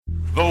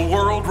The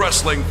World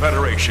Wrestling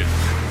Federation.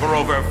 For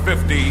over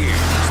 50 years,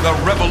 the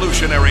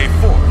revolutionary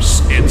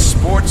force in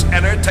sports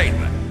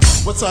entertainment.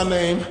 What's our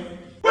name?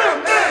 Well,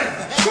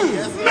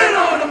 men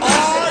on the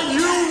Are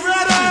you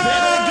ready?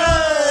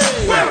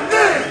 Well,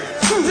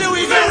 Here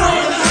we go. Men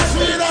on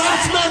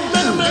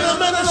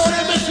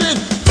the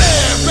mission.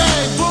 Bam,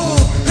 bang, boom.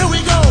 Here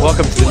we go.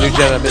 Welcome to the New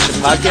Gen Mission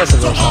Podcast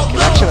of North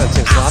Connection. I'm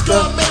Tim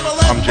Slomka.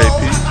 I'm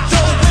JP.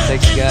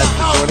 Thanks again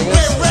for joining us.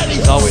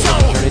 As always, on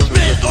the journey to a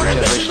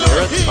different generation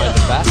era to find the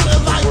best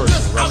and the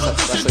worst in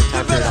wrestling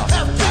time period off.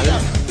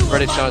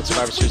 Brendan Shawn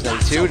Survivor Series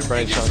 92 to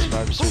Brendan Shawn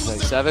Survivor Series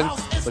 97.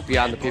 Look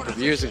beyond the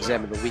pay-per-views,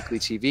 examine the weekly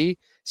TV,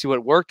 see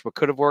what worked, what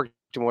could have worked,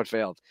 and what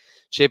failed.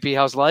 JP,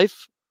 how's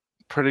life?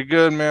 Pretty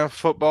good, man.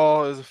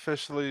 Football is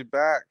officially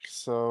back,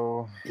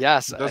 so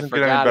Yes, it doesn't I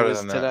get any forgot better it was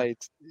than that.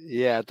 tonight.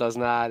 Yeah, it does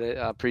not.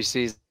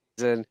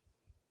 Preseason.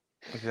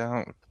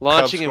 Yeah,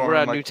 Launching Cubs and we're scoring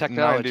on new like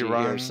technology 90 here,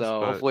 runs,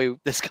 so but hopefully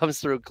this comes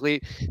through clean,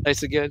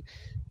 nice and good.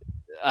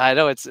 I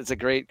know it's a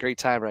great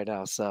time right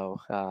now, so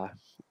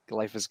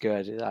life is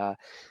good.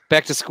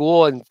 Back to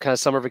school and kind of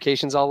summer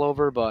vacations all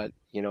over, but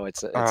you know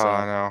it's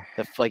I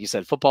know. like you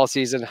said, football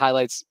season,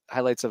 highlights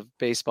of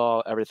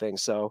baseball, everything.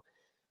 So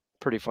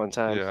pretty fun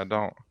time. Yeah,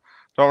 don't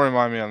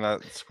remind me on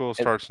that. School And-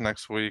 starts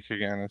next week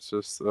again. It's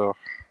just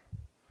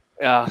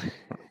Yeah,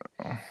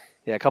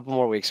 a couple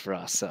more weeks for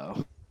us.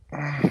 So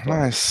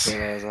nice.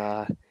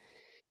 It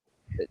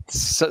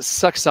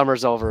sucks.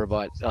 Summer's over,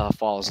 but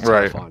fall is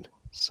Right. fun.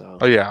 So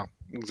Oh yeah,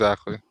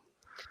 exactly.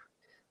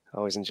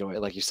 always enjoy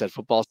it. Like you said,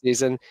 football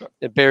season.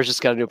 The Bears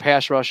just got a new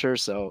pass rusher,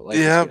 so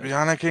Yeah,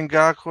 Yannick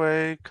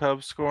Ngakoue,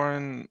 Cubs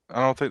scoring. I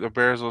don't think the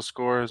Bears will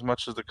score as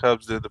much as the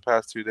Cubs did the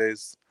past 2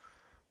 days,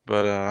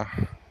 but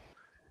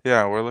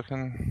yeah, we're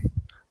looking.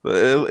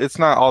 It's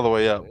not all the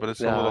way up, but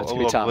it's No, a it's gonna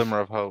be little tough. glimmer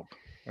of hope.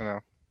 You know,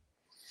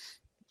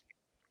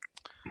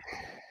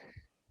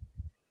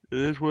 it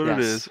is what it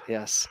is.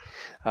 Yes.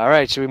 All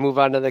right. Should we move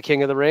on to the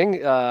King of the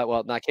Ring?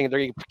 Well, not King of the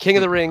Ring. King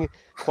of the Ring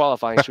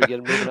qualifying. Should we get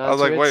moving on? I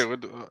was like, to wait,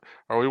 it?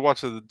 are we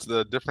watching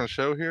the different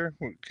show here?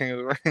 King of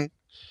the Ring?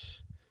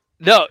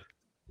 No.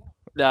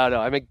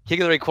 I mean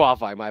King of the Ring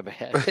qualifying. My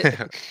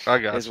bad. I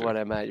got Is you. what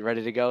I meant. You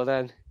ready to go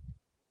then?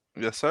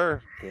 Yes,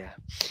 sir. Yeah.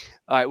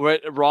 All right. We're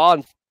at Raw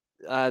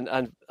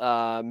on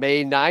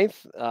May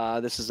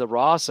 9th. This is a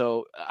Raw,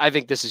 so I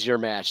think this is your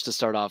match to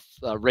start off.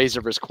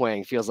 Razor versus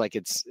Kwang feels like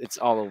it's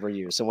all over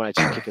you. So why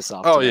don't you kick us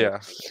off? Oh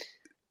tonight?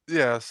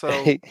 yeah. So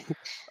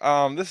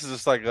this is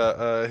just like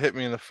a hit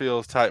me in the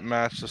feels type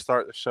match to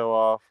start the show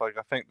off. Like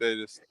I think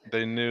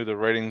they knew the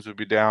ratings would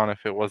be down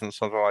if it wasn't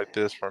something like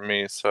this for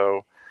me.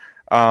 So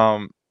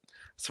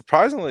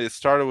surprisingly, it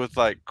started with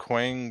like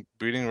Kwang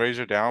beating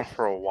Razor down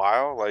for a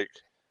while. Like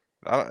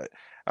I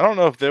don't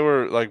know if they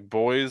were like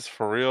boys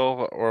for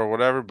real or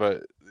whatever,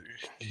 but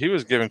he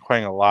was giving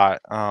Kwang a lot.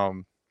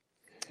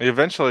 He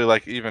eventually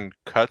like even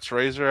cuts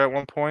Razor at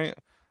one point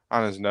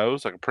on his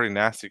nose, like a pretty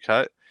nasty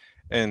cut.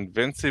 And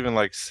Vince even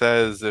like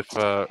says if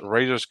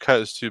Razor's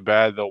cut is too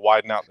bad, they'll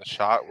widen out the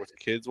shot with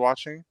kids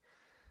watching.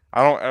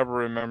 I don't ever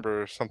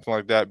remember something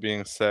like that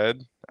being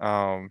said.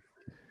 With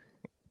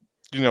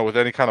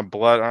any kind of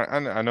blood.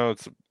 I know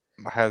it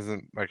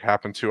hasn't like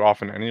happened too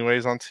often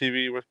anyways on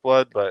TV with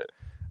blood, but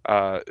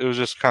it was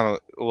just kind of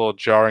a little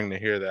jarring to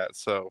hear that.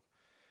 So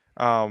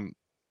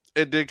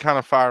it did kind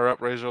of fire up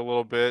Razor a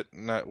little bit,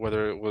 not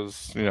whether it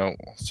was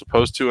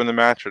supposed to in the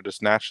match or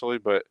just naturally,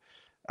 but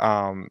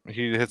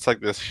he hits like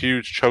this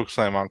huge choke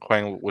slam on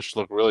Kwang, which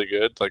looked really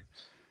good. Like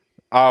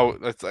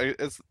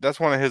that's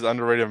one of his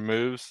underrated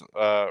moves,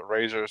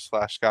 Razor /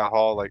 Scott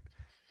Hall. Like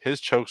his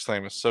choke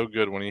slam is so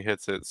good when he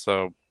hits it.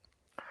 So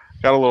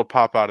got a little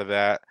pop out of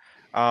that.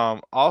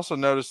 Also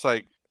noticed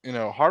like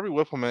Harvey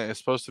Whippleman is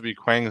supposed to be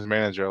Kwang's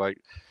manager, like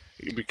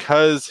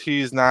because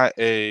he's not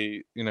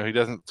he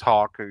doesn't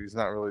talk. He's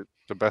not really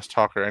the best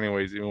talker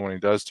anyways, even when he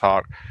does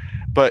talk.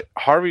 But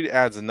Harvey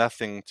adds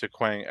nothing to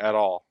Kwang at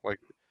all.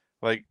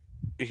 Like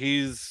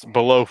he's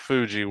below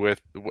Fuji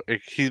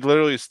he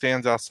literally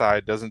stands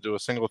outside, doesn't do a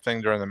single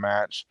thing during the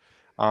match.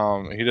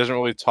 He doesn't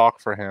really talk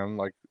for him.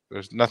 Like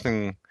there's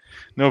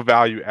no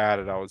value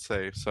added, I would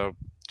say. So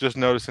just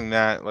noticing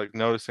that, like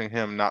noticing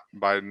him not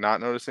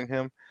noticing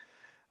him.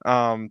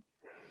 The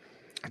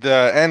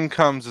end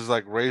comes is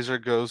like Razor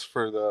goes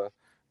for the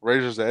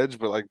Razor's Edge,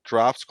 but like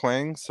drops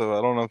Kwang. So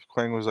I don't know if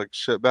Kwang was like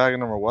shitbagging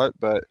him or what,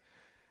 but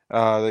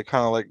they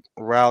kind of like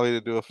rally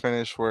to do a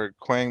finish where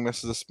Kwang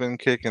misses a spin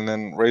kick, and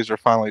then Razor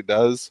finally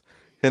does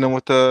hit him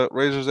with the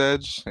Razor's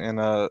Edge, and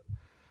a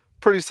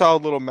pretty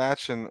solid little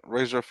match. And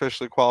Razor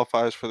officially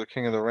qualifies for the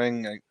King of the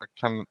Ring.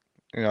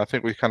 I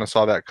think we kind of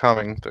saw that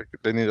coming.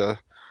 They need a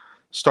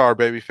star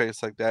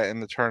babyface like that in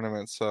the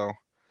tournament. So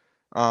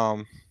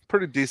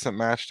pretty decent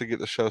match to get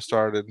the show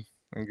started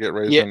and get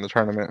Razor in the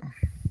tournament.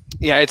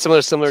 Yeah, it's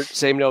similar,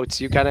 same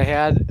notes you kind of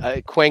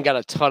had. Kwang got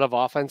a ton of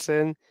offense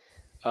in.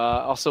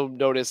 Also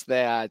noticed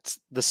that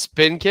the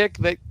spin kick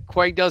that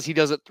Kwang does, he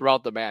does it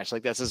throughout the match.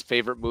 Like that's his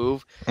favorite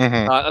move.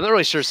 Mm-hmm. I'm not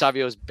really sure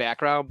Savio's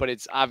background, but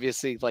it's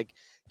obviously like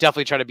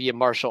definitely try to be a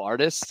martial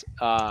artist,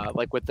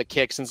 like with the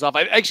kicks and stuff.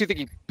 I actually think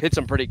he hits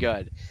them pretty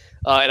good.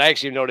 And I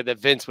actually noted that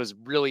Vince was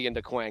really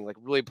into Kwang, like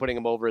really putting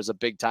him over as a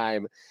big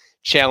time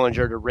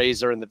challenger to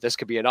Razor, and that this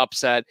could be an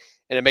upset.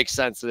 And it makes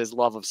sense that his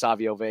love of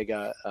Savio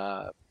Vega,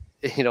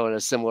 in a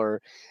similar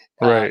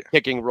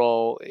kicking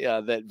role,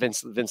 that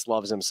Vince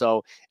loves him.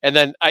 So, and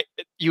then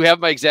you have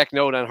my exact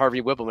note on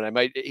Harvey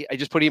Whippleman. I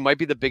just put he might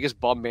be the biggest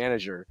bum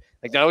manager.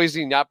 Like, not only does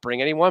he not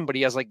bring anyone, but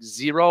he has like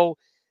 0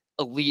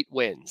 elite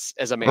wins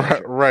as a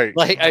manager. Right.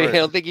 I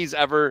don't think he's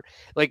ever,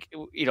 like,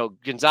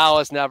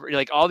 Gonzalez never,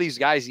 like all these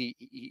guys he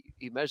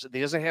mentioned,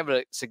 he doesn't have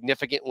a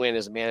significant win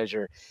as a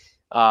manager.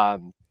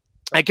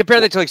 I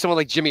compare that to like someone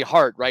like Jimmy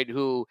Hart, right,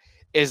 who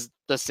is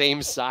the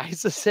same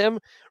size as him,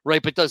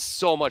 right, but does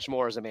so much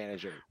more as a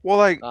manager. Well,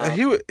 like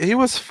he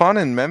was fun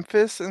in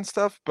Memphis and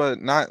stuff,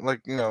 but not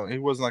like, he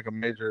wasn't like a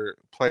major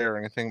player or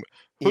anything.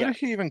 Who did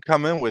he even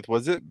come in with?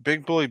 Was it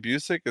Big Bully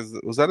Busick?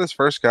 Was that his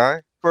first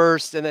guy?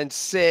 First, and then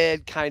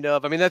Sid, kind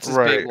of. I mean, that's his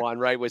big one,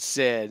 right, with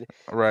Sid.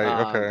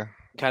 Right. Okay.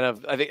 Kind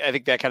of. I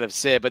think that kind of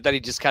Sid, but then he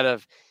just kind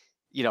of,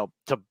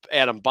 to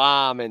Adam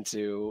Bomb and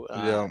to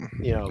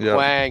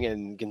Kwang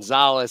and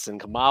Gonzalez and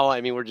Kamala. I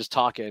mean, we're just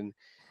talking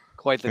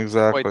quite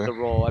the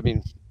role. I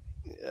mean,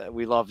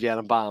 we love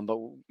Adam Bomb, but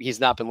he's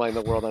not been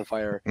lighting the world on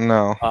fire.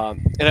 No.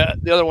 And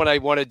the other one I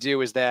want to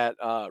do is that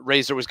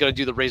Razor was going to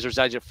do the Razor's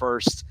Edge at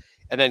first,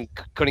 and then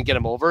couldn't get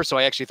him over. So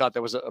I actually thought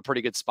that was a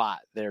pretty good spot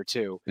there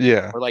too.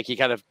 Yeah. Where like he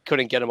kind of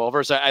couldn't get him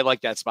over. So I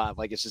like that spot.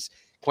 Like, it's just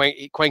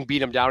Kwang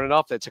beat him down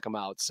enough that took him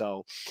out.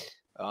 So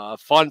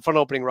fun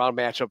opening round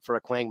matchup for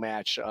a Kwang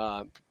match.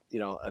 I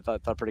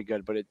thought pretty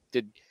good, but it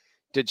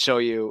did show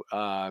you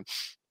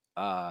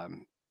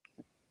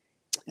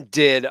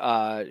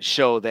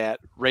show that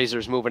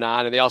Razor's moving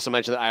on, and they also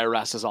mentioned that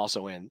IRS is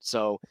also in.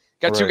 So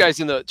got 2 guys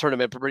in the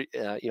tournament,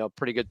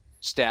 pretty good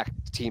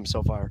stacked team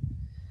so far.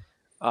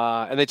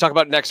 And they talk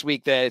about next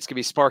week that it's gonna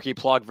be Sparky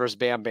Plug versus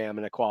Bam Bam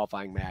in a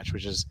qualifying match,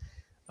 which is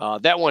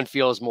that one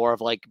feels more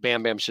of like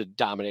Bam Bam should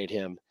dominate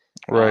him.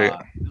 Right.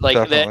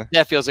 Like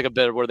that feels like a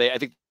bit where I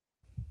think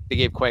they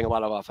gave Kwang a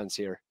lot of offense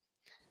here.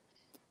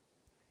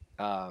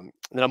 Then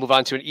I'll move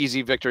on to an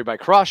easy victory by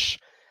Crush.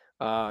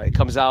 It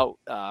comes out,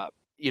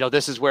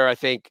 this is where I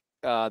think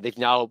they've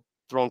now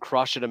thrown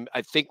Crush at him.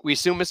 I think we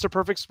assume Mr.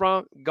 Perfect's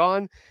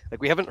gone. Like,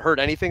 we haven't heard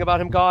anything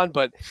about him gone,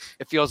 but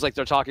it feels like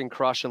they're talking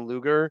Crush and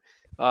Luger.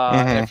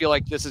 And I feel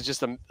like this is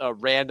just a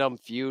random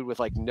feud with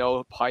like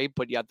no pipe,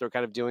 but yet they're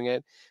kind of doing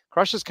it.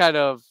 Crush is kind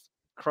of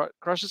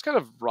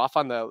rough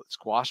on the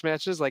squash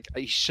matches. Like,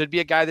 he should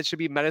be a guy that should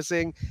be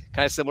menacing,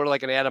 kind of similar to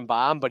like an Adam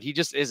Bomb, but he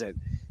just isn't.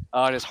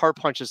 And his heart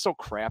punch is so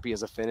crappy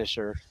as a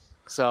finisher.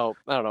 So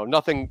I don't know,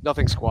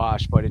 nothing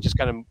squash, but it just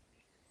kind of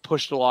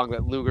pushed along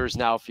that Luger's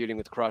now feuding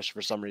with Crush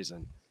for some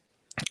reason.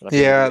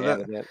 Yeah,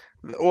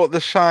 the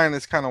shine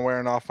is kind of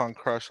wearing off on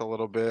Crush a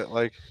little bit.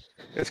 Like,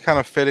 it's kind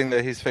of fitting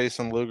that he's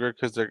facing Luger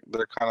because they're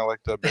kind of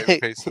like the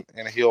babyface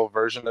and heel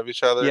version of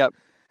each other. Yep.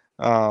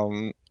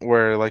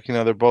 Where like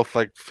they're both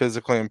like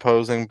physically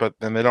imposing, but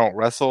then they don't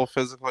wrestle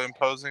physically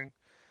imposing.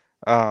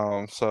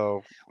 It's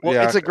a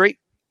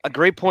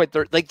great point.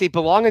 They're like, they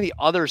belong on the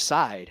other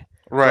side,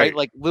 right?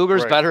 Like,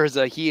 Luger's better as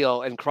a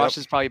heel, and Crush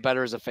is probably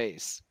better as a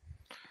face.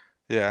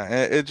 Yeah,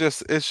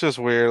 it's just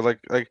weird.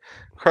 Like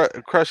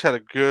Crush had a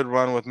good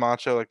run with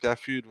Macho. Like, that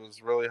feud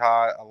was really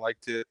hot. I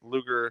liked it.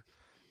 Luger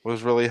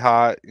was really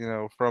hot,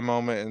 for a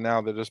moment, and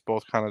now they're just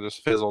both kind of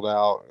just fizzled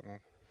out. And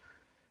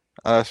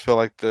I just feel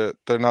like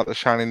they're not the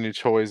shiny new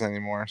toys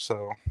anymore.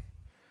 So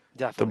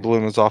definitely, the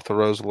bloom is off the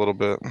rose a little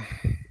bit.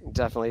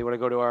 Definitely. You want to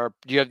go to our?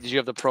 Did you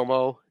have the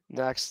promo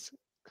next?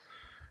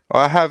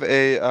 I have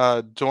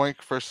a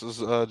Doink versus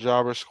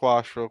Jobber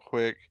Squash real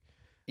quick.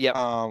 Yep.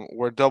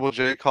 Where Double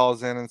J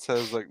calls in and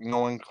says like no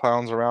one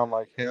clowns around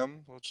like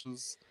him, which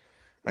is,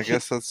 I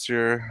guess that's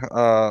your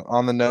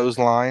on the nose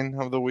line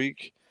of the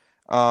week.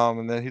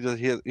 And then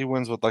he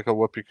wins with like a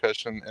whoopee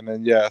cushion, and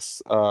then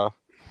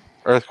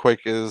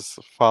Earthquake is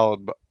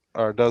followed by,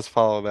 or does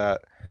follow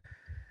that.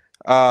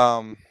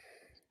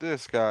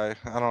 This guy,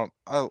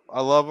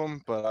 I love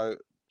him, but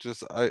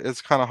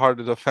it's kind of hard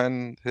to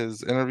defend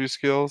his interview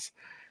skills.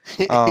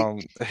 He's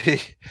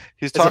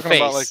talking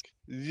about like,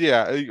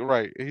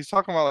 right. He's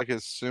talking about like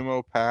his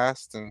sumo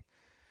past, and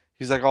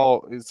he's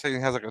saying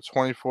he has like a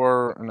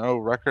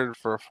 24-0 record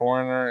for a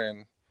foreigner,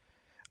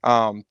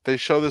 and they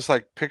show this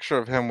like picture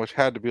of him, which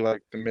had to be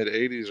like the mid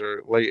 80s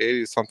or late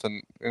 80s,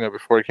 something,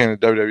 before he came to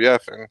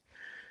WWF, and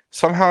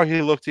somehow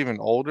he looked even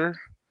older,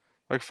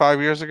 like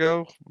 5 years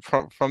ago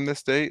from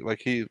this date. Like,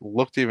 he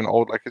looked even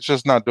old. Like, it's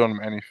just not doing him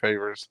any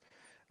favors.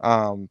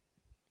 And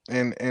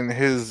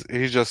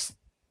he's just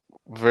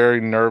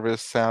very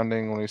nervous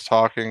sounding when he's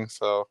talking.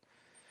 So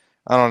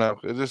I don't know.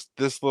 It just,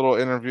 this little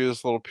interview,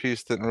 this little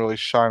piece didn't really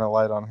shine a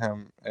light on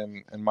him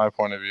in my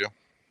point of view.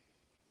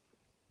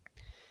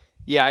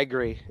 Yeah, I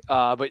agree.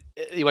 But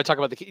you want to talk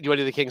about do you want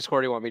to do the King's Court?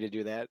 Or do you want me to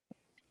do that?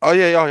 Oh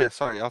yeah.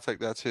 Sorry, I'll take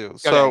that too.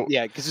 So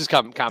yeah, because this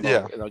combo.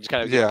 Yeah, just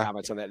kind of give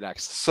comments on that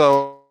next.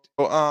 So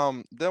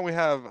then we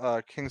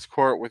have King's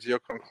Court with Yoko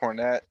and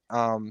Cornette.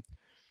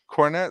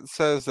 Cornette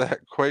says that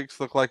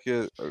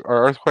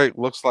Earthquake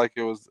looks like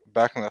it was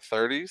back in the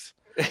 30s,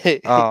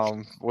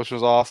 which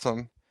was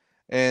awesome.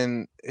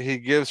 And he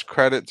gives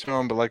credit to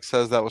him, but like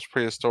says that was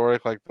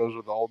prehistoric. Like those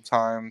were the old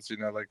times,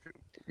 like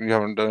you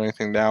haven't done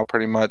anything now,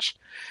 pretty much.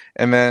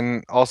 And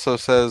then also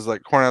says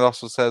like Cornette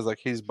also says like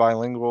he's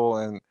bilingual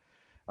and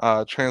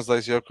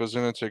translates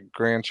Yokozuna to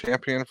grand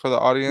champion for the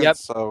audience. Yep.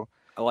 So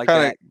I like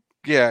kind that. of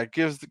it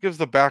gives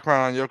the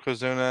background on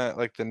Yokozuna,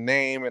 like the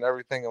name and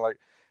everything, and like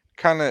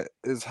kind of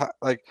is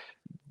like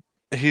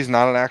he's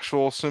not an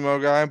actual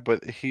sumo guy,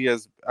 but he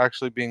is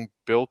actually being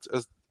built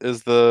as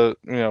the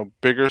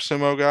bigger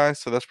sumo guy.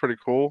 So that's pretty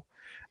cool.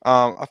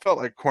 I felt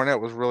like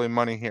Cornette was really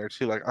money here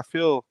too. Like I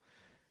feel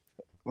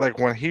like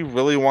when he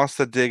really wants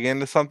to dig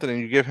into something and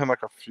you give him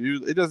like a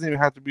feud, it doesn't even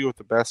have to be with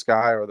the best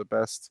guy or the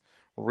best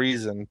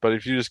reason, but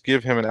if you just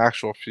give him an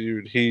actual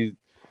feud, he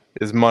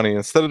is money.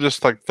 Instead of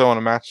just like throwing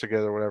a match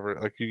together or whatever,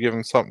 like you give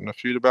him something to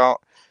feud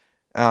about.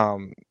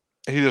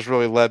 He just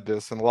really led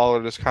this, and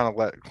Lawler just kind of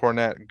let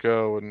Cornette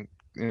go and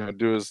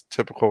do his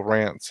typical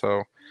rant. So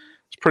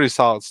it's pretty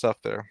solid stuff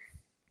there.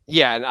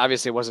 Yeah, and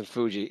obviously it wasn't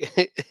Fuji.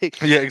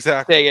 Yeah,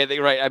 exactly.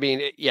 Right. I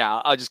mean, yeah,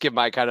 I'll just give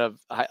my kind of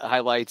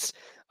highlights.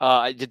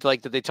 I did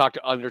like that they talked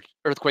under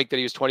Earthquake that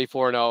he was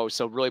 24-0,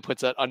 so really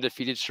puts that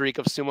undefeated streak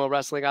of sumo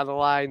wrestling on the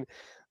line.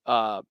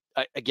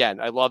 Again,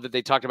 I love that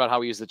they talked about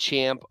how he was the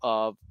champ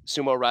of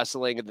sumo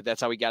wrestling and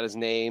that's how he got his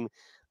name.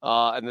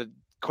 And the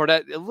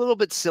Cornette a little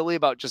bit silly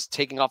about just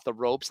taking off the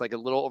ropes, like a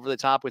little over the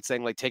top with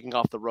saying like taking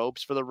off the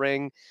ropes for the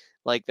ring.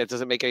 Like that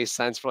doesn't make any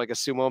sense for like a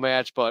sumo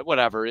match, but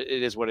whatever, it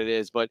is what it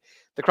is. But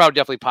the crowd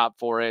definitely popped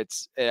for it.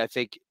 And I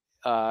think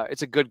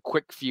it's a good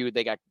quick feud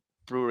they got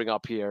brewing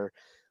up here.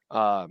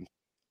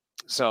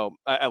 So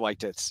I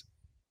liked it.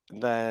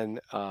 And then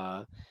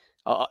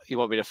you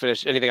want me to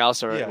finish anything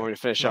else, or you want me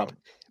to finish up?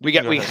 We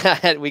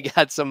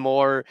got some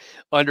more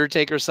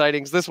Undertaker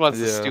sightings. This one's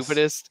the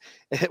stupidest.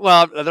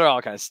 Well, they're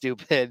all kind of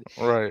stupid.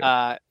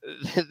 Right.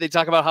 They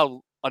talk about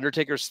how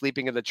Undertaker's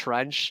sleeping in the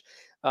trench,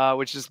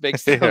 which just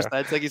makes no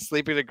sense. Like he's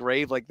sleeping in a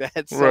grave. Like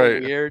that's so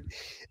weird.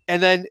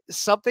 And then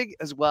something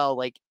as well,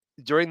 like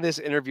during this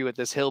interview with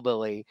this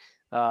hillbilly.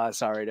 No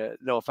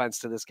offense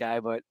to this guy,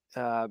 but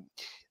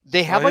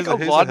they have like a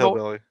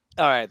lawnmower.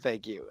 All right,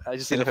 thank you. I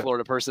just need a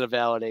Florida person to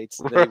validate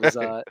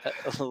that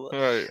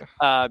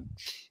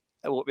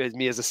he was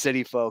me as a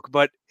city folk.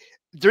 But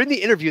during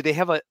the interview, they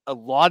have a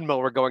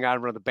lawnmower going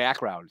on in the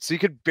background, so you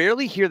could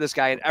barely hear this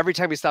guy. And every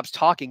time he stops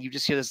talking, you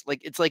just hear this. Like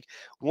it's like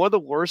one of the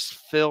worst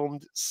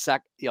filmed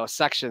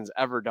sections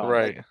ever done.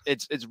 Right. Like,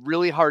 it's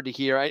really hard to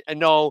hear. I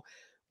know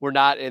we're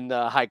not in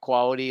the high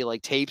quality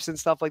like tapes and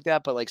stuff like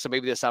that, but like so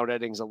maybe the sound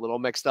editing's a little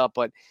mixed up.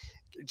 But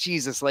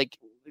Jesus, like.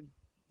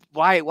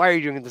 Why are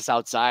you doing this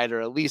outside,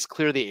 or at least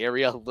clear the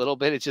area a little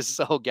bit? It's just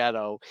so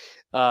ghetto.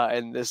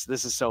 And this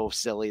is so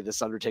silly,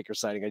 this Undertaker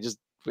sighting. I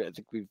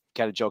think we've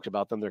kind of joked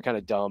about them. They're kind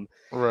of dumb.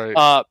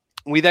 Right.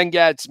 We then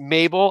get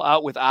Mabel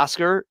out with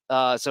Oscar.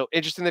 So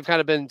interesting. They've kind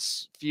of been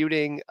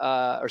feuding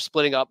or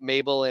splitting up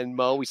Mabel and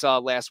Mo. We saw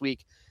last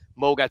week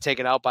Mo got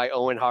taken out by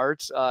Owen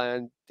Hart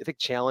and I think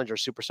Challenge or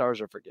Superstars,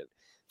 or forget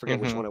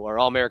which one it was.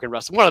 All American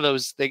Wrestling. One of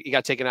those, he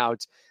got taken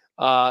out.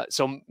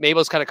 So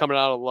Mabel's kind of coming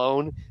out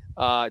alone.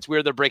 It's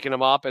weird they're breaking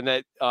them up, and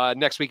that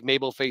next week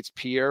Mabel faces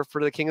Pierre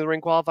for the King of the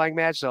Ring qualifying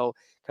match. So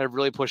kind of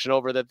really pushing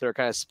over that they're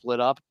kind of split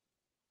up.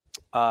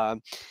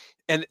 And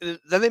then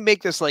they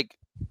make this like,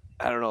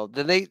 I don't know.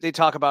 Then they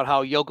talk about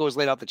how Yoko has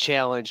laid out the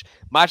challenge.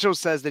 Macho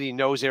says that he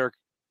knows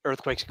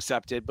Earthquake's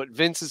accepted, but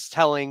Vince is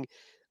telling,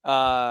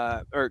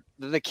 or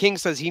the King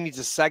says he needs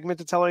a segment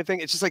to tell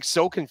anything. It's just like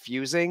so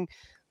confusing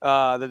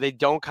that they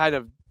don't kind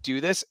of do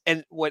this.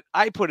 And what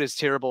I put as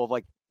terrible of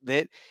like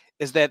that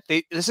is that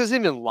this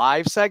isn't even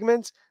live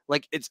segments.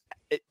 Like it's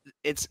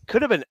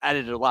could have been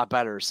edited a lot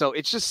better. So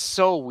it's just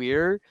so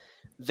weird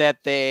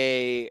that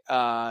they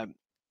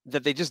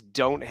just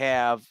don't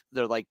have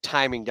their like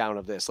timing down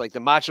of this. Like the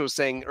Macho was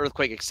saying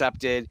Earthquake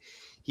accepted.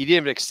 He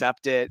didn't even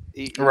accept it.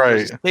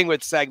 Right. Thing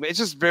with segment. It's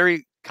just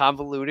very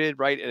convoluted,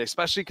 right? And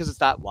especially because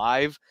it's not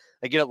live.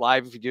 I get it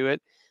live if you do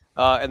it.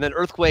 And then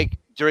Earthquake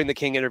during the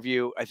King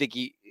interview, I think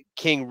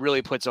King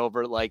really puts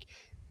over like,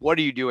 what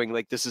are you doing?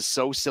 Like, this is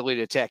so silly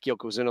to attack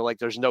Yokozuna. Like,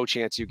 there's no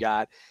chance you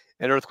got.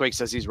 And Earthquake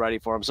says he's ready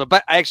for him. So,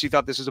 but I actually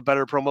thought this was a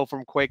better promo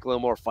from Quake, a little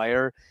more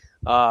fire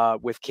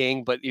with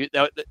King. But it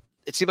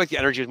seemed like the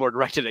energy was more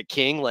directed at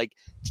King, like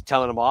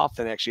telling him off,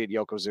 than actually at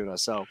Yokozuna.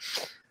 So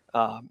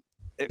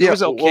it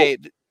was okay.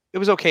 It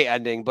was okay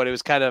ending, but it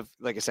was kind of,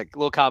 like I said, a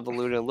little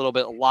convoluted, a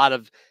lot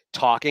of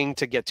talking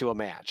to get to a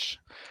match.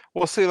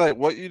 Well, see, like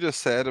what you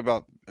just said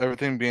about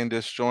everything being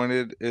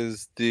disjointed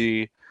is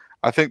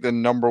I think the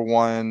number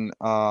one,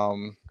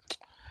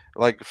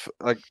 like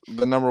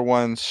the number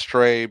one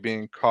stray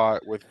being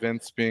caught with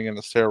Vince being in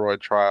the steroid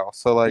trial.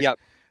 So like,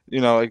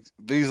 like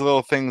these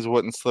little things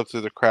wouldn't slip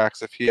through the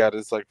cracks if he had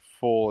his like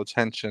full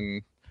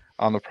attention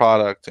on the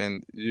product.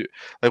 And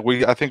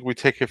I think we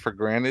take it for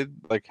granted,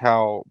 like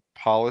how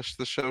polished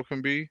the show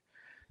can be.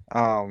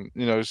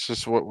 It's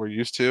just what we're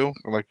used to.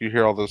 Like you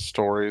hear all those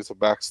stories of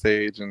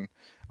backstage and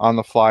on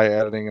the fly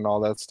editing and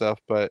all that stuff.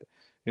 But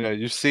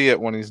you see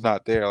it when he's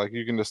not there. Like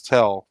you can just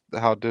tell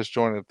how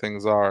disjointed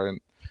things are,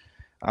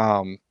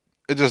 and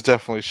it just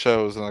definitely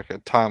shows in like a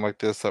time like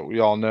this that we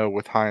all know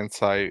with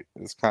hindsight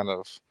is kind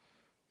of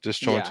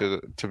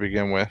disjointed to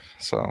begin with.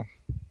 So,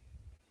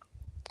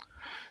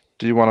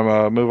 do you want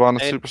to move on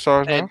to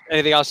superstars now?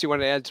 Anything else you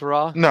want to add to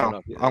Raw?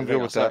 No, I'm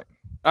good with that.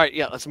 All right,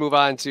 yeah, let's move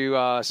on to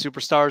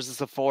superstars. This is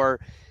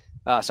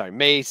the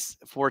May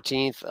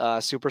 14th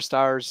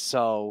superstars.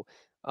 So,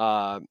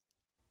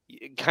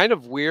 kind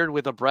of weird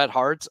with the Bret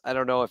Hart. I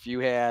don't know if you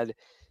had,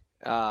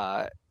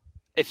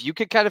 if you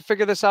could kind of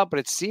figure this out, but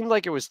it seemed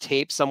like it was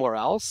taped somewhere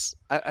else.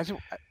 I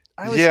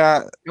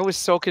was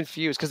so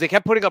confused because they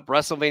kept putting up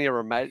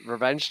WrestleMania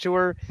Revenge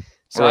Tour.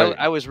 So right.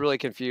 I was really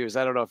confused.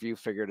 I don't know if you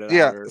figured it out.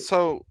 Yeah,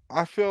 so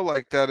I feel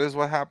like that is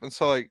what happened.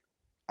 So like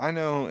I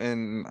know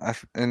in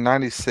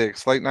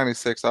 '96, late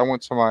 '96, I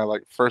went to my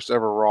like first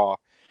ever Raw,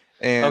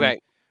 and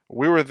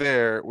we were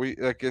there. We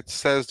like it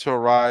says to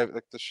arrive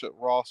like the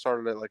Raw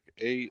started at like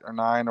 8 or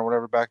 9 or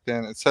whatever back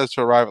then. It says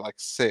to arrive at like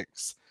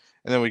 6,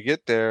 and then we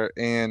get there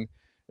and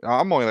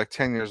I'm only like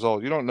 10 years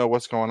old. You don't know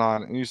what's going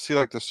on, and you see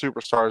like the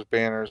superstars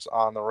banners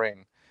on the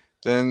ring.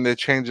 Then they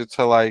changed it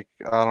to like,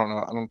 I don't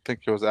know. I don't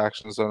think it was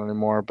Action Zone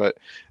anymore, but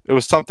it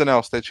was something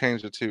else they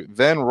changed it to.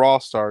 Then Raw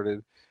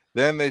started.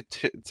 Then they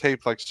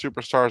taped like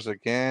Superstars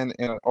again,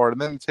 or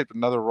then they taped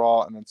another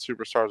Raw and then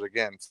Superstars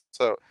again.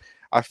 So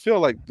I feel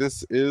like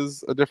this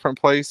is a different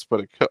place, but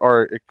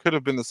it could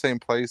have been the same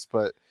place,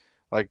 but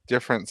like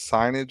different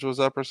signage was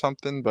up or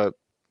something. But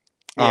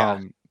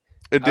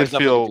it did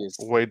feel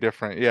way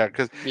different. Yeah,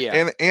 because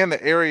and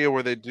the area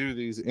where they do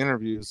these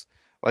interviews.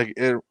 Like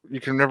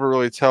you can never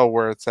really tell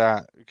where it's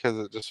at because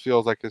it just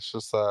feels like it's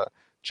just a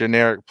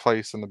generic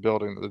place in the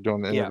building that they're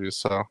doing the interviews.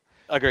 So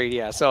agreed.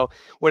 Yeah. So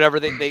whatever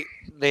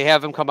they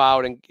have him come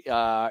out and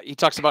he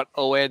talks about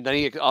Owen, then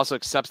he also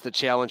accepts the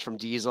challenge from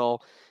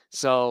Diesel.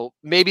 So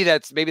maybe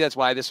that's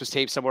why this was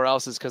taped somewhere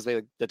else is because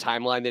the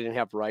timeline they didn't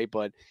have right.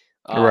 But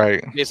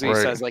basically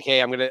he says like, hey,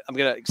 I'm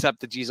gonna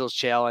accept the Diesel's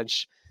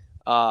challenge.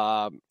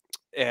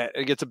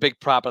 It gets a big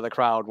prop of the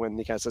crowd when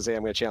he kind of says, hey,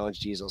 I'm gonna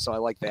challenge Diesel. So I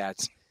like that.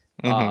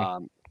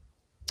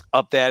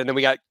 Up that, and then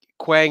we got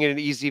Kwang in an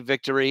easy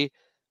victory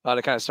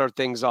to kind of start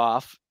things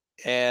off,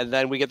 and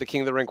then we get the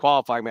King of the Ring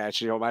qualifying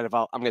match. You don't mind if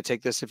I'm going to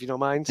take this if you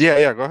don't mind?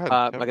 Yeah, go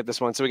ahead. Look at this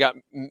one. So we got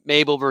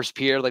Mabel versus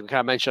Pierre, like we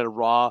kind of mentioned on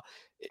Raw.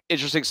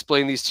 Interesting,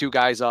 splitting these two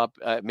guys up,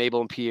 Mabel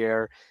and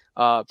Pierre.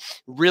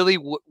 Really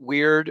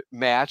weird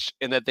match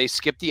in that they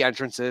skipped the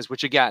entrances,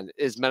 which again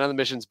is Men on the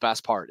Mission's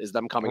best part, is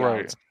them coming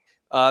out.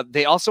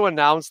 They also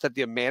announced that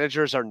the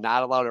managers are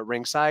not allowed at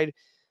ringside.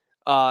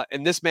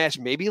 And this match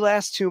maybe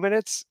lasts 2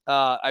 minutes.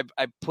 I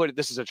put it,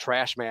 this is a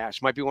trash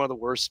match. Might be one of the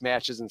worst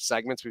matches and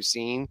segments we've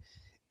seen.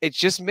 It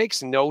just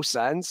makes no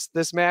sense,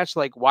 this match.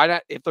 Like, why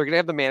not, if they're going to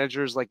have the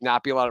managers like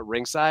not be allowed at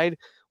ringside,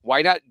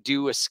 why not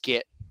do a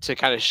skit to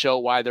kind of show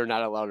why they're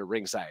not allowed at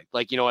ringside?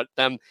 Like, you know what,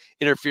 them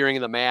interfering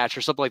in the match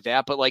or something like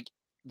that. But like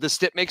the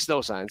stip makes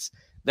no sense.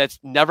 That's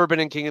never been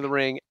in King of the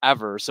Ring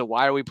ever. So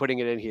why are we putting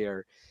it in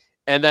here?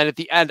 And then at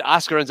the end,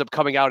 Oscar ends up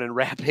coming out and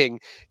rapping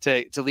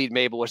to lead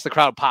Mabel, which the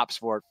crowd pops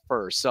for it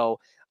first. So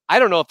I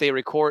don't know if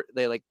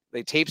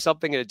they tape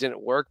something and it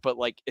didn't work, but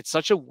like it's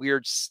such a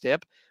weird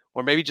stip,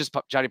 or maybe just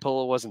Johnny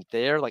Polo wasn't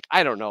there. Like,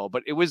 I don't know,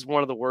 but it was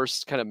one of the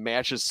worst kind of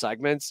matches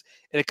segments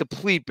and a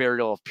complete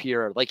burial of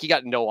Pierre. Like he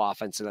got no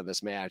offense into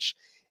this match,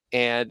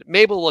 and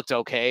Mabel looked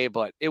okay,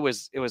 but it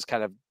was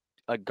kind of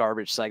a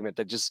garbage segment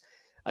that just,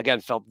 again,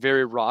 felt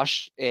very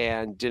rushed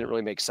and didn't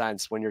really make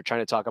sense when you're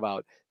trying to talk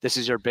about this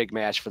is your big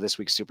match for this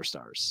week's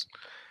Superstars.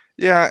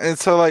 Yeah, and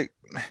so like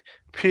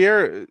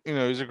Pierre,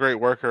 he's a great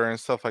worker and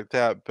stuff like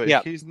that, but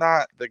he's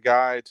not the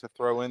guy to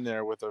throw in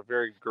there with a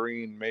very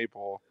green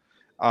Mabel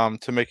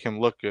to make him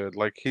look good.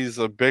 Like he's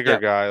a bigger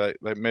guy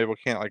like Mabel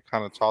can't like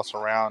kind of toss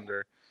around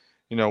or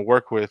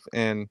work with.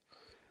 And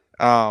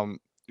they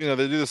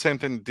do the same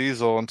thing to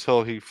Diesel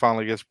until he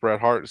finally gets Bret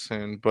Hart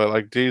soon. But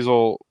like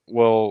Diesel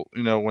will,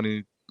 when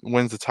he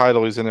wins the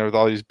title, he's in there with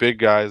all these big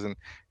guys and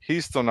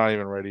he's still not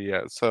even ready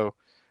yet. So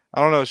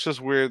I don't know, it's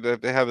just weird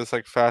that they have this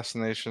like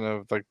fascination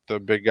of like the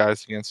big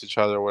guys against each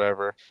other or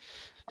whatever.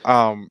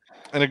 And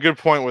a good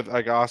point with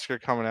like Oscar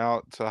coming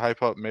out to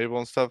hype up Mabel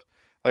and stuff.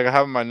 Like I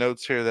have in my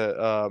notes here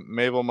that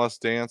Mabel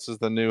Must Dance is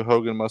the new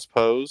Hogan Must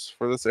Pose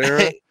for this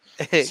era.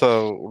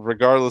 So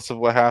regardless of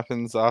what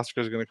happens,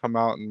 Oscar's going to come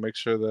out and make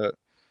sure that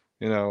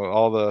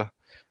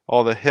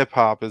all the hip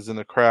hop is in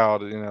the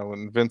crowd.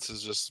 And Vince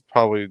is just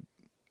probably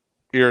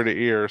ear to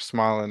ear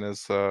smiling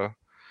as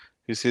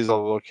he sees all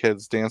the little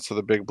kids dance to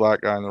the big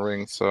black guy in the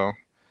ring. So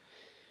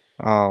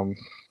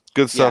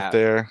good stuff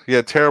there.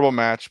 Yeah, terrible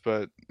match,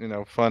 but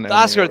fun. The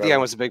Oscar at the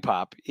end was a big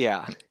pop.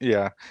 Yeah.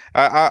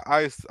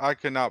 I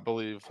could not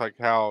believe like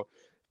how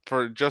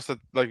for just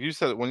like you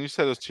said, when you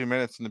said it was 2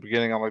 minutes in the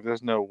beginning, I'm like,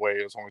 there's no way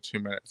it was only 2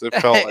 minutes. It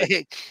felt like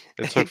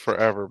it took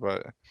forever,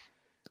 but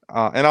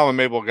and I'm a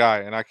Mabel guy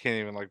and I can't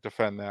even like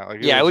defend that.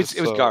 Like it was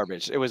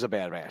garbage. It was a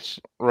bad match.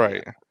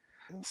 Right.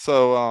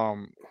 So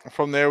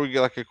from there we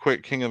get like a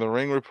quick King of the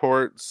Ring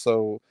report.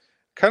 So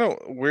kind of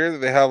weird that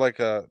they have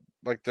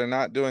like they're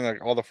not doing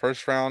like all the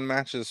first round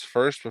matches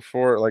first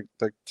before like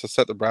to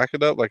set the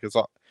bracket up. Like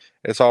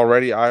it's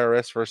already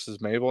IRS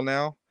versus Mabel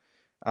now.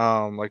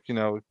 Like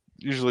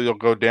usually you'll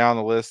go down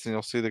the list and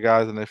you'll see the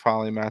guys and they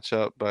finally match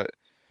up, but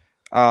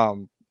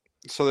um,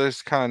 so they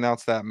just kind of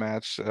announced that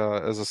match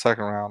as a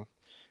second round,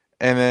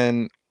 and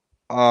then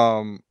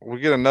we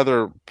get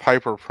another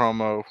Piper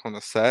promo from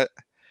the set,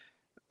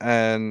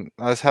 and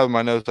I just have in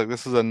my notes like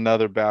this is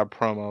another bad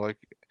promo. Like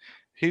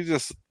he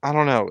just I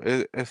don't know.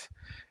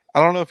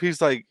 I don't know if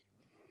he's like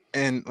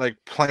and like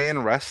playing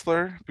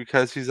wrestler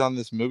because he's on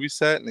this movie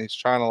set and he's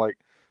trying to like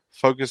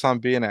focus on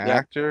being an Yep.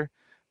 actor.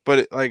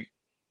 But like,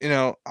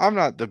 I'm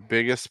not the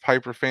biggest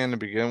Piper fan to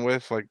begin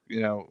with. Like,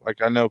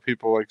 like I know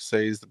people like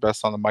say he's the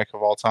best on the mic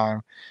of all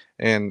time.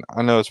 And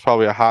I know it's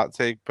probably a hot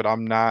take, but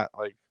I'm not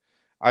like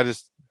I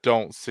just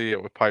don't see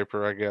it with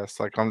Piper, I guess.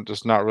 Like I'm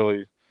just not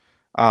really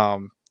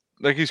um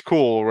like he's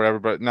cool or whatever,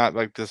 but not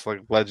like this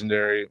like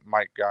legendary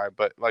mic guy.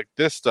 But like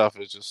this stuff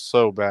is just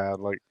so bad.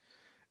 Like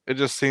it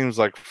just seems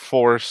like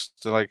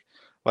forced, like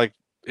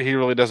he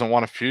really doesn't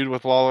want to feud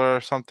with Lawler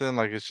or something.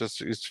 Like it's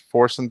just he's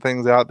forcing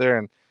things out there,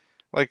 and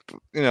like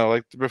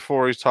like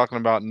before he's talking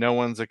about no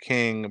one's a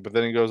king, but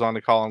then he goes on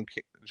to call him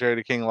Jerry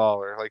the King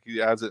Lawler. Like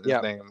he adds it in his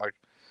Yep. name. Like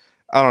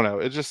I don't know,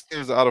 it just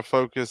seems out of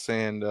focus,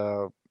 and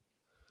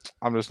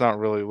I'm just not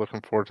really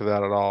looking forward to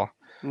that at all.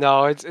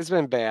 No, it's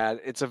been bad.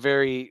 It's a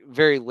very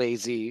very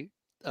lazy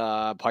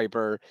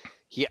Piper.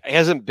 He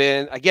hasn't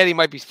been again. He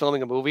might be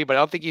filming a movie, but I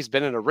don't think he's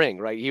been in a ring.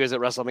 Right? He was at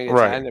WrestleMania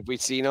Right, 10. Have we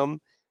seen him?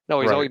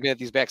 No, he's only right, been at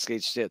these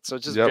backstage shit. So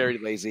it's just yep, very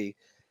lazy.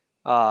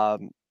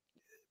 Um,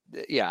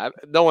 yeah,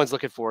 no one's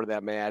looking forward to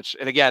that match.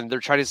 And again, they're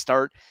trying to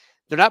start.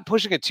 They're not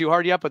pushing it too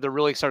hard yet, but they're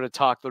really starting to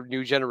talk the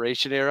new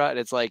generation era. And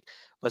it's like,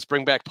 let's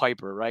bring back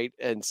Piper, right?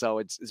 And so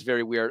it's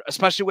very weird,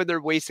 especially when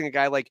they're wasting a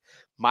guy like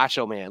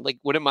Macho Man. Like,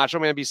 wouldn't Macho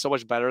Man be so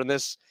much better in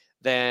this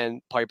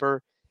than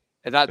Piper?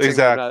 And not saying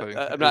that exactly,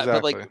 I'm not,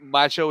 but like exactly.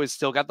 Macho is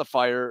still got the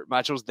fire.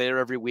 Macho's there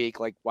every week.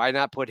 Like, why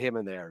not put him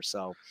in there?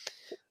 So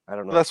I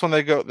don't know. That's when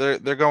they go.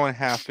 They're going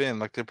half in.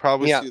 Like they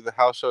probably Yeah, see the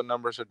house show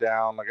numbers are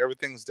down. Like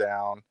everything's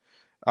down.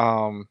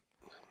 Um,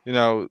 you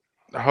know,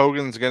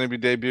 Hogan's going to be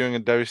debuting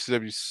in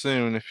WCW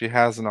soon if he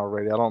hasn't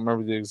already. I don't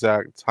remember the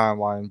exact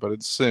timeline, but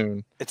it's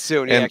soon. it's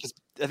soon. Yeah, And because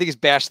I think his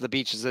Bash of the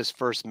Beach is his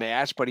first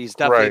match, but he's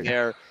definitely right,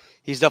 there.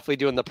 He's definitely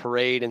doing the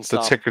parade and the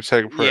stuff. ticker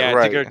tape, Yeah,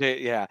 right?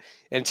 yeah,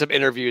 and some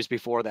interviews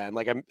before then.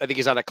 Like I think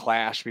he's on a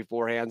Clash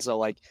beforehand, so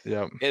like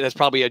Yeah, that's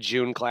probably a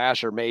June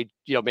Clash or May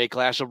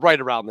Clash. So right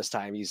around this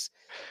time, he's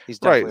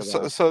right. definitely So,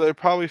 around. so they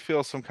probably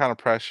feel some kind of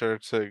pressure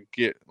to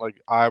get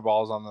like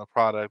eyeballs on the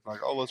product.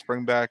 Like, oh, let's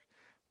bring back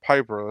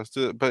Piper. Let's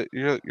do it. But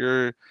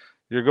you're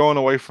going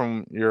away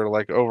from your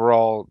like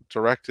overall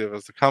directive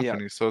as the Yeah,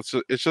 company. So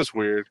it's just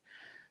weird.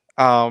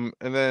 And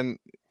then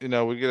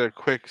we get a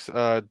quick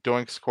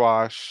doink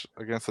squash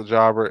against the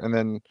jobber, and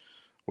then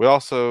we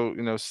also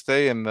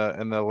stay in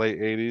the late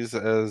 '80s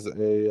as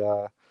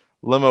a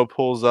limo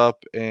pulls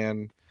up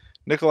and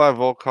Nikolai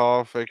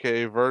Volkov,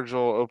 aka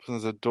Virgil,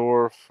 opens the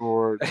door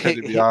for Ted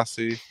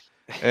DiBiase,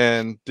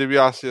 and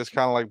DiBiase just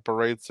kind of like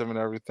berates him and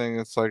everything.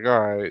 It's like, all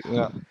right,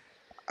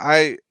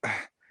 I.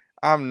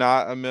 I'm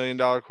not a $1 million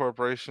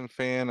corporation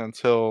fan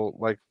until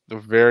like the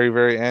very,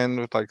 very end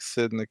with like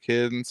Sid and the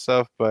kid and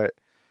stuff, but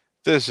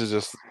this is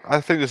just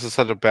I think this is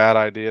such a bad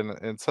idea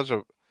and such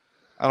a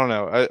I don't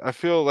know. I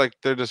feel like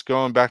they're just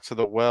going back to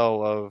the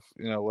well of,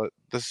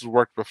 this has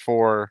worked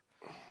before.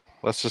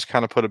 Let's just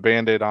kind of put a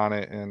band-aid on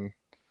it and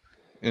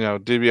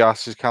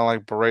DiBiase's kind of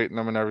like berating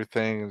them and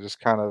everything and just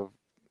kind of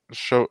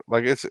show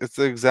like it's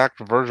the exact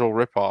Virgil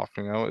ripoff,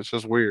 It's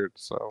just weird.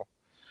 So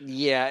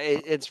yeah,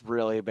 it's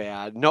really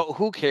bad. No,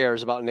 who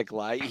cares about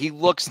Nikolai? He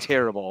looks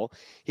terrible.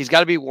 He's got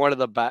to be one of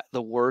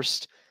the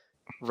worst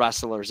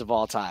wrestlers of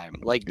all time.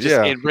 Like just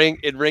yeah. in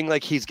ring,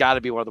 like he's got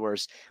to be one of the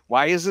worst.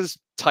 Why is his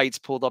tights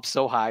pulled up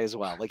so high as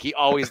well? Like he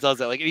always does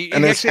that. Like And he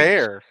his actually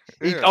hair.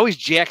 he Yeah. always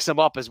jacks him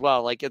up as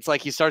well. Like it's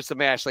like he starts the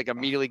match like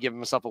immediately giving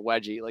himself a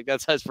wedgie. Like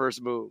that's his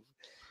first move.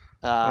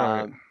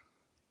 Right. Um,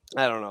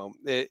 I don't know.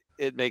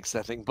 It makes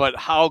nothing. But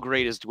how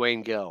great is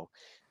Dwayne Gill?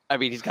 I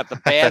mean, he's got the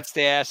bad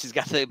stash. He's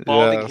got the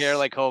balding hair Yes.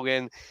 like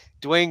Hogan.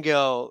 Dwayne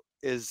Gill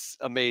is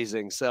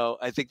amazing. So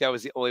I think that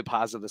was the only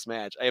positive of this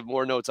match. I have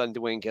more notes on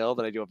Dwayne Gill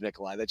than I do of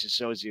Nikolai. That just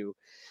shows you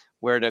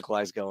where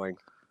Nikolai's going.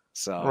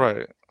 So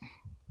Right.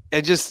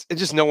 and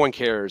just no one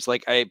cares.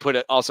 Like I put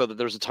it also that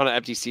there's a ton of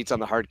empty seats on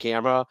the hard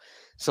camera.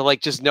 So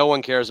like just no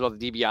one cares about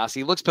the DiBiase.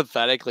 He looks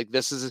pathetic. Like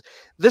this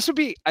would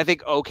be I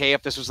think okay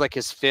if this was like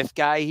his fifth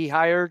guy he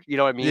hired. You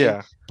know what I mean?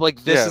 Yeah. But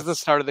like this is the Yes.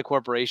 start of the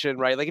corporation,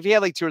 right? Like if he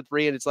had like two or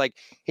three and it's like,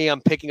 hey,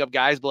 I'm picking up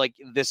guys, but like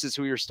this is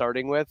who you're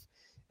starting with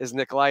is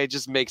Nikolai. It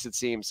just makes it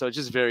seem so. It's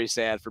just very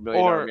sad for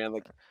Million Dollar Or Man.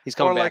 Like he's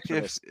Or coming back like for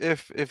this.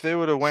 if they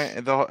would have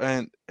went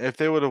and if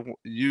they would have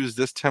used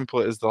this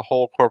template as the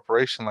whole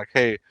corporation, like,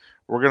 hey,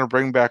 we're gonna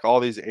bring back all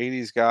these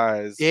 '80s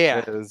guys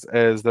Yeah.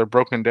 as they're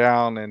broken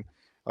down, and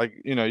like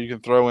you can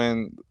throw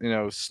in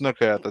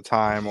Snuka at the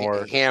time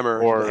or Hammer.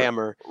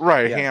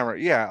 right Yeah. Hammer.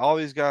 Yeah, all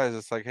these guys.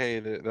 It's like, hey,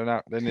 they're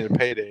not. They need a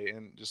payday,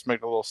 and just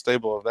make a little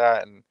stable of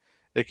that, and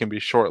it can be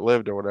short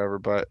lived or whatever.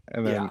 But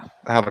and then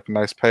have like a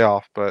nice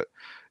payoff. But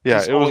yeah,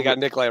 He's it only was. got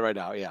Nikolai right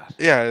now. Yeah.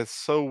 Yeah, it's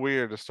so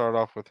weird to start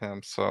off with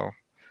him. So.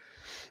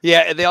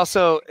 Yeah, and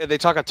they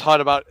talk a ton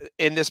about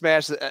in this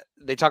match.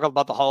 They talk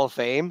about the Hall of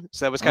Fame,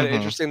 so that was kind of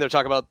interesting. They're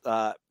talking about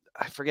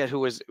I forget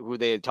who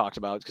they had talked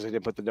about because I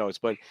didn't put the notes,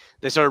 but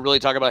they started really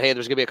talking about, hey,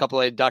 there's gonna be a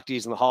couple of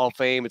inductees in the Hall of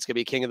Fame. It's gonna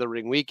be King of the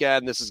Ring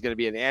weekend. This is gonna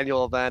be an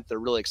annual event. They're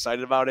really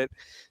excited about it,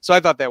 so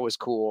I thought that was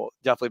cool.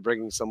 Definitely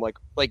bringing some like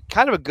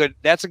kind of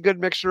that's a good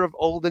mixture of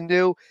old and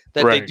new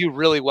that they do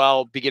really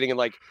well beginning in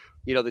the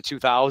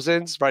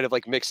 2000s, right? Of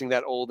like mixing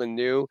that old and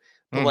new.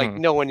 But like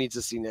no one needs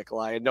to see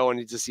Nikolai and no one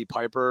needs to see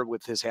Piper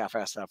with his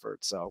half-assed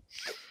effort. So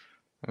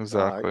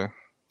exactly.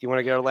 You want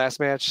to get our last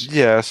match?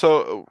 Yeah.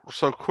 So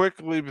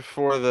quickly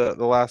before the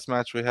last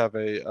match, we have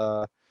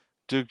a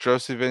Duke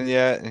Drosy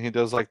vignette, and he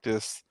does like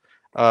this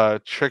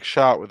trick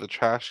shot with a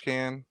trash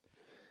can,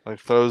 like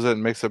throws it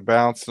and makes it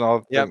bounce and all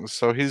the things.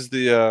 So he's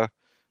the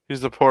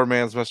poor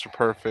man's Mr.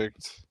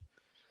 Perfect.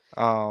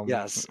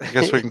 Yes. I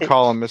guess we can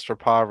call him Mr.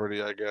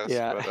 Poverty, I guess.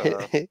 Yeah.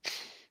 But,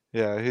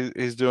 yeah,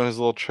 he's doing his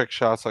little trick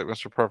shots like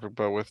Mr. Perfect,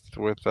 but with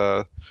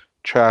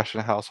trash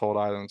and household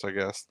items, I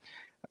guess.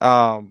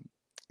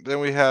 Then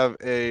we have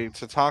a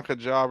Tatanka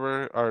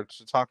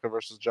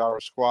versus Jobber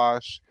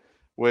squash,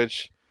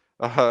 which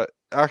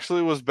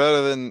actually was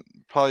better than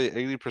probably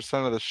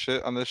 80% of the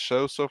shit on this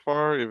show so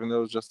far, even though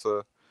it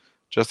was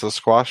just a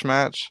squash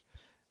match.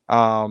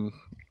 And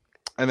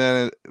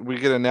then we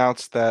get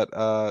announced that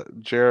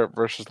Jarrett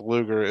versus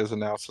Luger is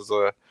announced as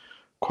a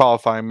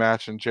qualifying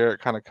match, and Jarrett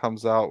kind of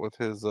comes out with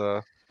his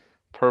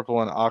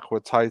purple and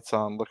aqua tights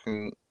on,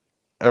 looking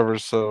ever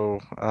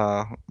so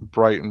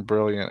bright and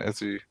brilliant as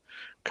he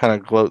kind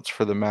of gloats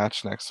for the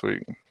match next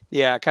week.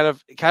 Yeah, kind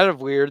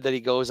of weird that he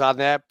goes on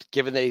that,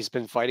 given that he's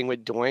been fighting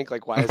with Doink.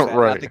 Like, why is that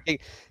not the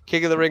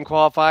king of the Ring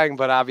qualifying?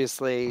 But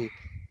obviously,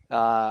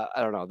 I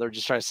don't know. They're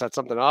just trying to set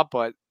something up.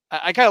 But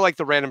I kind of like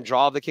the random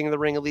draw of the King of the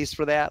Ring, at least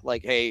for that.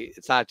 Like, hey,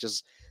 it's not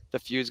just the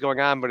feud's going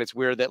on, but it's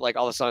weird that like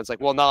all of a sudden it's like,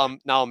 well, now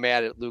I'm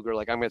mad at Luger.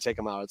 Like, I'm gonna take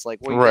him out. It's like,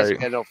 well, you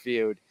guys had no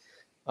feud.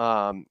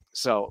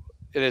 So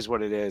it is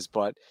what it is.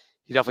 But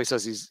he definitely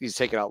says he's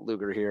taking out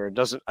Luger here, and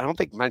I don't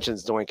think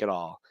mentions Doink at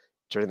all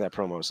during that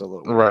promo. So a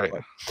little weird,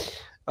 but,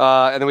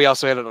 and then we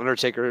also had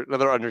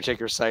another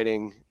Undertaker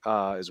sighting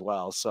as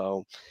well.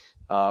 So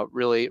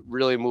really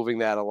moving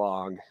that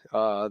along.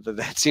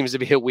 That seems to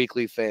be a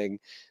weekly thing.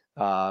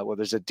 Whether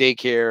there's a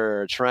daycare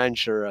or a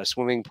trench or a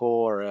swimming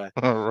pool or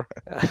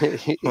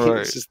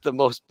it's just the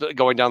most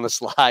going down the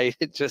slide.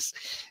 It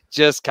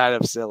just kind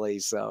of silly.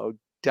 So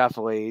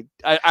definitely,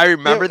 I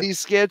remember these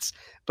skits,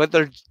 but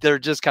they're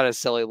just kind of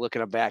silly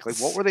looking back. Like,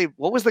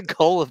 what was the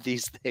goal of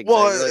these things?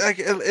 Well, like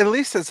at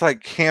least it's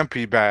like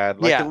campy bad.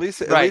 Like at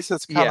least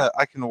it's kind of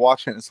I can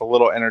watch it. And it's a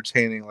little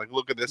entertaining. Like,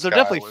 look at this. They're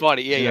definitely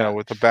funny. Yeah,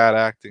 with the bad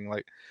acting.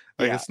 Like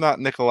it's not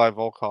Nikolai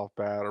Volkov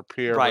bad or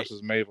Pierre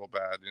versus Mabel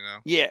bad,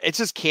 Yeah, it's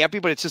just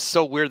campy, but it's just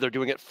so weird they're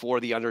doing it for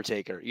the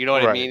Undertaker. You know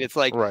what I mean? It's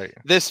like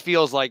this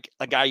feels like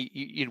a guy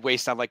you'd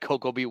waste on like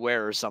Coco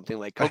Beware or something,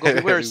 like Coco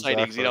Beware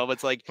sightings.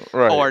 It's like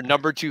our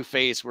number 2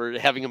 face. We're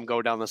having him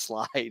go down the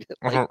slide.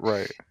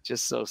 Like,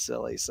 just so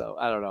silly. So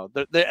I don't know.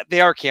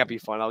 They are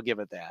campy fun. I'll give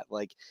it that.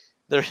 Like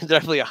they're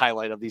definitely a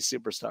highlight of these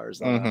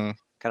superstars.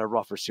 Kind of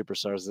rougher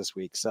superstars this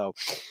week. So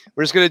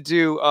we're just going to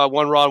do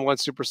one Raw and one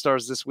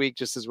Superstars this week,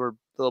 just as we're a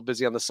little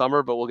busy on the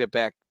summer, but we'll get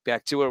back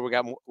to it. We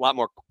got a lot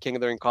more King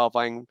of the Ring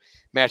qualifying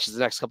matches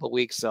the next couple of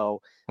weeks.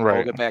 So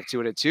we'll get back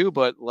to it at 2,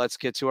 but let's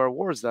get to our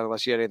awards then,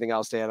 unless you had anything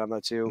else to add on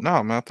that too.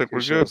 No, man, I think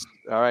we're good.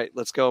 All right,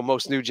 let's go.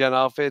 Most new gen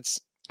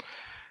outfits.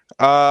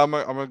 I'm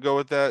gonna go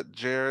with that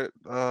Jarrett,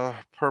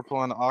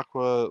 purple and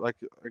aqua. Like,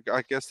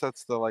 I guess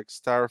that's the like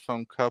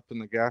styrofoam cup in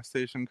the gas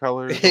station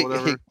colors or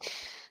whatever.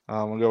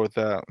 I'm gonna go with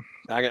that.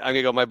 I'm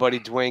gonna go my buddy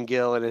Dwayne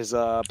Gill and his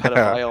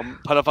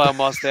pedophile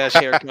mustache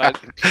haircut.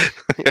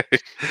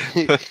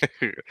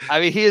 I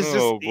mean, he is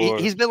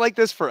he's been like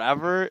this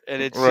forever,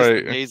 and it's just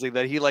amazing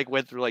that he like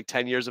went through like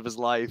 10 years of his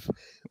life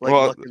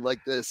looking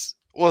like this.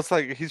 Well, it's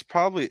like he's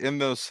probably in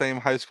those same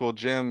high school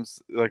gyms,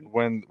 like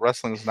when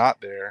wrestling's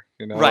not there,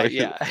 Right?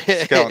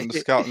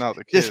 scouting out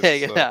the kids.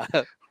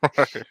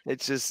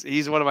 It's just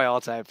he's one of my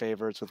all-time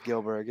favorites with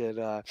Gilbert,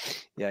 and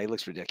he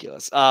looks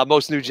ridiculous.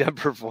 Most new gem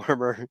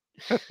performer.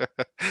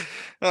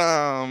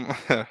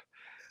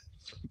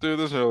 Dude,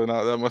 there's really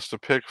not that much to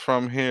pick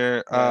from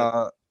here.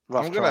 I'm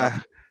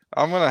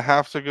gonna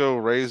have to go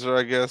Razor,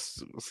 I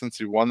guess, since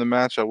he won the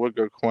match. I would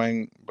go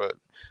Kwang, but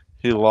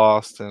he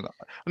lost, and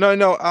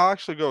no, I'll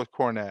actually go with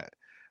Cornette.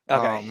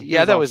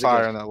 Okay, that was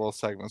fire in that little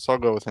segment, so I'll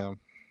go with him.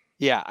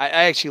 Yeah, I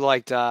actually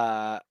liked.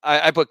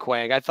 I put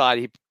Kwang. I thought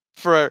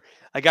for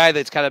a guy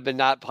that's kind of been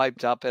not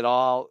piped up at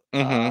all,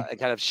 and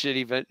kind of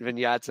shitty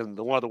vignettes, and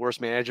one of the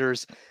worst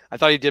managers. I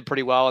thought he did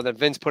pretty well, and then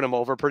Vince put him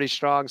over pretty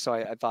strong, so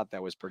I thought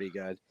that was pretty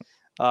good.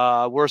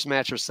 Worst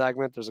match or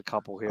segment? There's a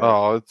couple here.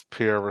 Oh, it's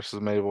Pierre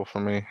versus Mabel for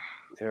me.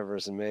 Here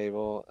versus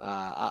Mabel.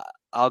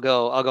 I'll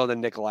go the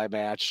Nikolai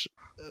match.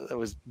 It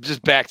was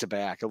just back to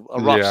back. A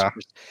rough. Yeah.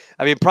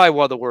 I mean, probably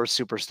one of the worst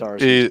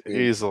superstars.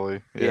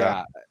 Easily.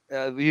 Yeah.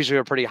 Usually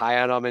we're pretty high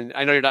on them, and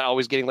I know you're not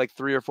always getting like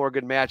 3 or 4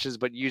 good matches,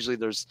 but usually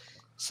there's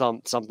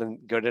something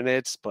good in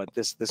it. But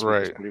this week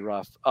was pretty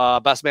rough.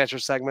 Best match or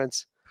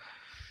segments.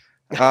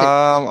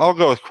 I'll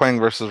go with Kwang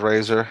versus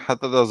Razor.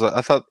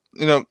 I thought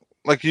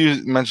like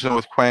you mentioned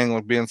with Kwang,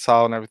 like being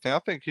solid and everything. I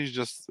think he's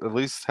just at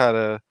least had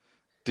a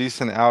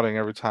decent outing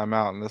every time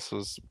out, and this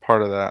was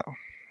part of that.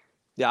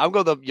 Yeah, I'll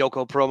go the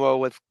Yoko promo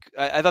with.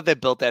 I thought they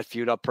built that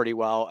feud up pretty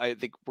well. I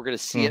think we're going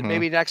to see it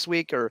maybe next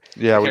week, or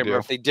yeah, I can't remember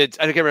if they did.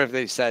 I can't remember if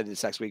they said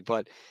it's next week,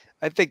 but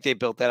I think they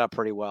built that up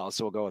pretty well.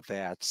 So we'll go with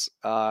that.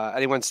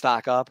 Anyone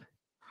stock up?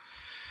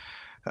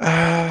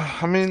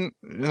 I mean,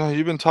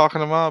 you've been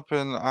talking them up,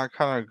 and I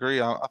kind of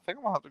agree. I think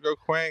I'm gonna have to go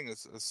Kwang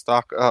as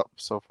stock up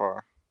so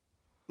far.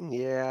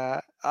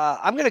 Yeah,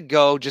 I'm gonna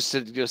go just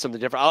to do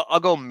something different. I'll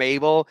go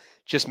Mabel,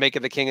 just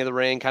making the King of the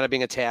Ring, kind of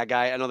being a tag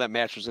guy. I know that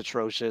match was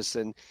atrocious,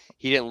 and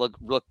he didn't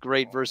look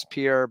great versus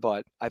Pierre,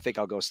 but I think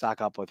I'll go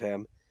stock up with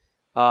him.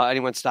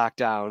 Anyone stock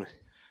down?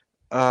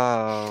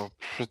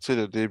 It's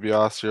either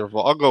DiBiase or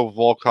I'll go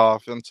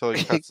Volkov until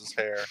he cuts his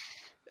hair.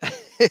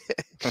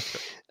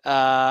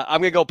 I'm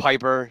gonna go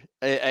Piper.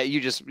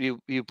 You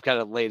kind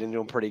of laid into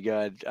him pretty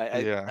good.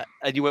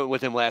 You went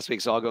with him last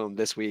week, so I'll go him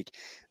this week.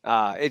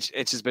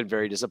 It's just been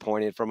very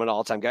disappointing from an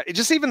all-time guy. It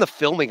just even the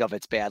filming of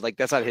it's bad. Like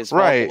that's not his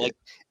fault. Right. Like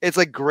it's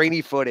like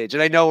grainy footage,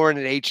 and I know we're in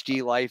an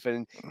HD life,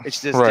 and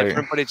it's just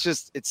different. But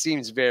it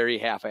seems very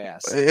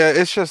half-assed. Yeah,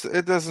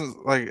 it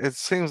doesn't like it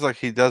seems like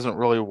he doesn't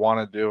really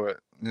want to do it.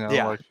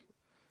 Like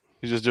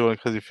he's just doing it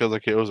because he feels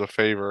like it was a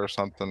favor or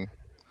something.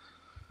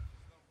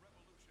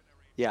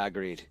 Yeah,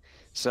 agreed.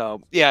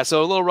 So a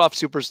little rough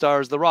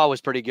superstars. The Raw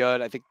was pretty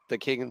good. I think the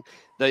King,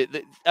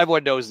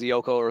 everyone knows the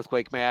Yoko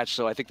Earthquake match,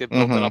 so I think they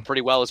built it up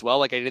pretty well as well.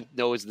 Like I didn't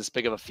know it was this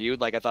big of a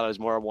feud. Like I thought it was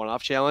more a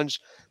one-off challenge,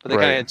 but they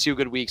kind of had 2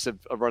 good weeks of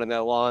running that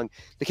along.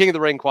 The King of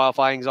the Ring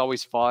qualifying is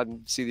always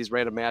fun. See these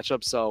random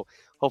matchups. So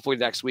hopefully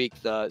next week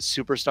the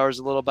superstars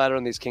a little better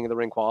in these King of the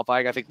Ring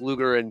qualifying. I think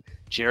Luger and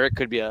Jarrett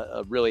could be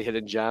a really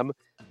hidden gem.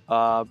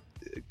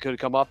 Could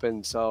come up,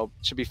 and so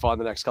it should be fun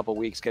the next couple of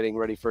weeks getting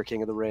ready for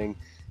King of the Ring,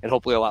 and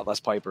hopefully a lot less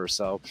Piper.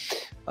 So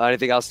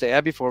anything else to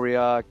add before we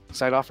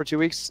sign off for 2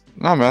 weeks?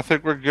 No, man, I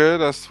think we're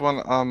good. That's one.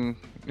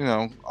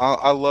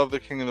 I love the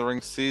King of the Ring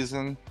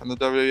season and the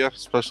WWF,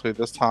 especially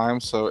this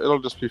time. So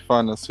it'll just be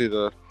fun to see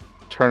the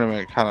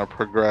tournament kind of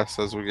progress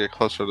as we get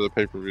closer to the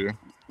pay-per-view.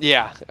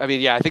 Yeah, I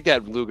mean, I think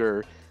that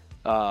Luger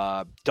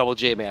Double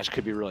J match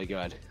could be really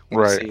good.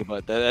 We'll see,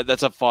 but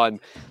that's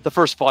the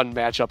first fun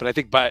matchup, and I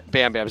think Bam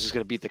Bam is just going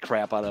to beat the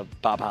crap out of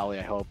Bob Holly.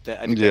 I hope that.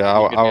 I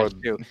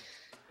would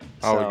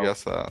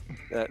guess that.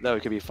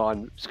 That could be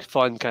fun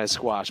kind of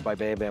squash by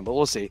Bam Bam, but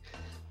we'll see.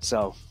 So,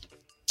 all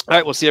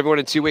right, we'll see everyone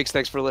in 2 weeks.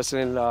 Thanks for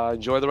listening.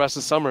 Enjoy the rest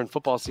of the summer and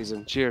football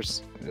season.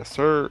 Cheers. Yes,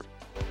 sir.